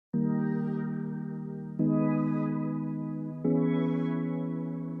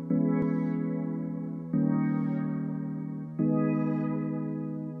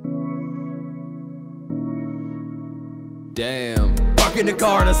Damn. Park in the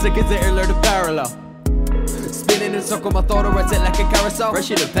car, the sick as the air, learn to parallel. Spinning in a circle, my thought rotates like a carousel.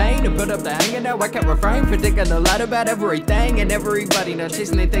 Rushing the pain to build up the hanging out. I can't refrain, predicting a lot about everything and everybody. Now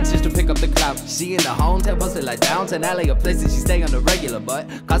chasing their things just to pick up the clout. She in the hometown, busted like downtown alley, a place that she stay on the regular, but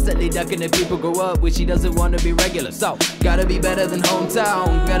constantly ducking the people grow up where she doesn't want to be regular. So gotta be better than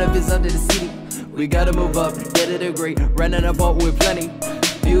hometown, gotta visit under the city. We gotta move up, get a degree, running a boat with plenty.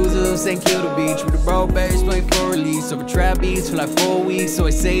 Views of St. Kilda Beach with the broad berries playing for release. Over trap beats for like 4 weeks, so I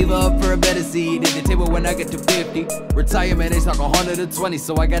save up for a better seat at the table when I get to 50. Retirement is like 120,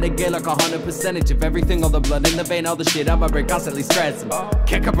 so I gotta get like 100% of everything, all the blood in the vein, all the shit on my brain, constantly stressing.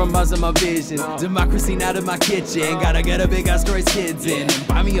 Can't compromise on my vision, democracy not in my kitchen. Gotta get a big ass to raise kids in, and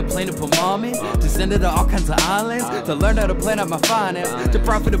buy me a plane to put mom in, to send her to all kinds of islands, to learn how to plan out my finance, to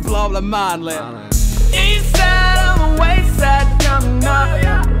profit and blow up like Mindland. East side on the west side coming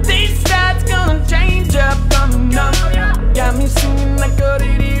up. These sides gonna change up coming up. Got me singing like oh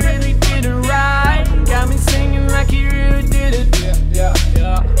did he really did it right. Got me singing like he really did it.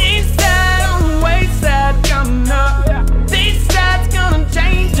 East side on the west side coming up. These sides gonna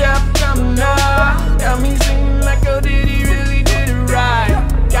change up coming up. Got me singing like oh did he really did it right.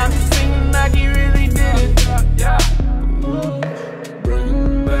 Got me singing like he really did it.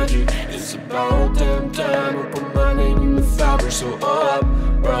 Bringing magic. It's about damn time I put my name in the fabric, so up.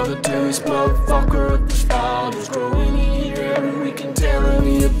 Brother to this motherfucker at the style. Just growing here every week and telling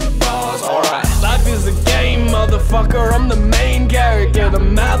me at the bars. Alright, life is a game, motherfucker. I'm the main character, the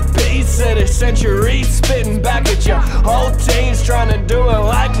mouthpiece of the century. Spitting back at your whole team's trying to do it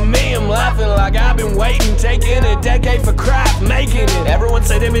like me. I'm laughing like I've been waiting, taking a decade for crap, making it. Everyone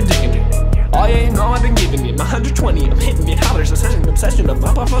say they've been digging it. Oh yeah, you know I've been giving it my 120, I'm hitting it hard. There's an obsession of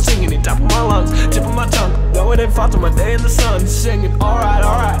my papa singing it, top of my lungs, tip of my tongue. Though it ain't fought to my day in the sun, singing alright,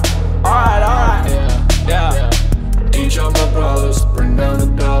 alright, alright, alright. Yeah. Each of my brothers bring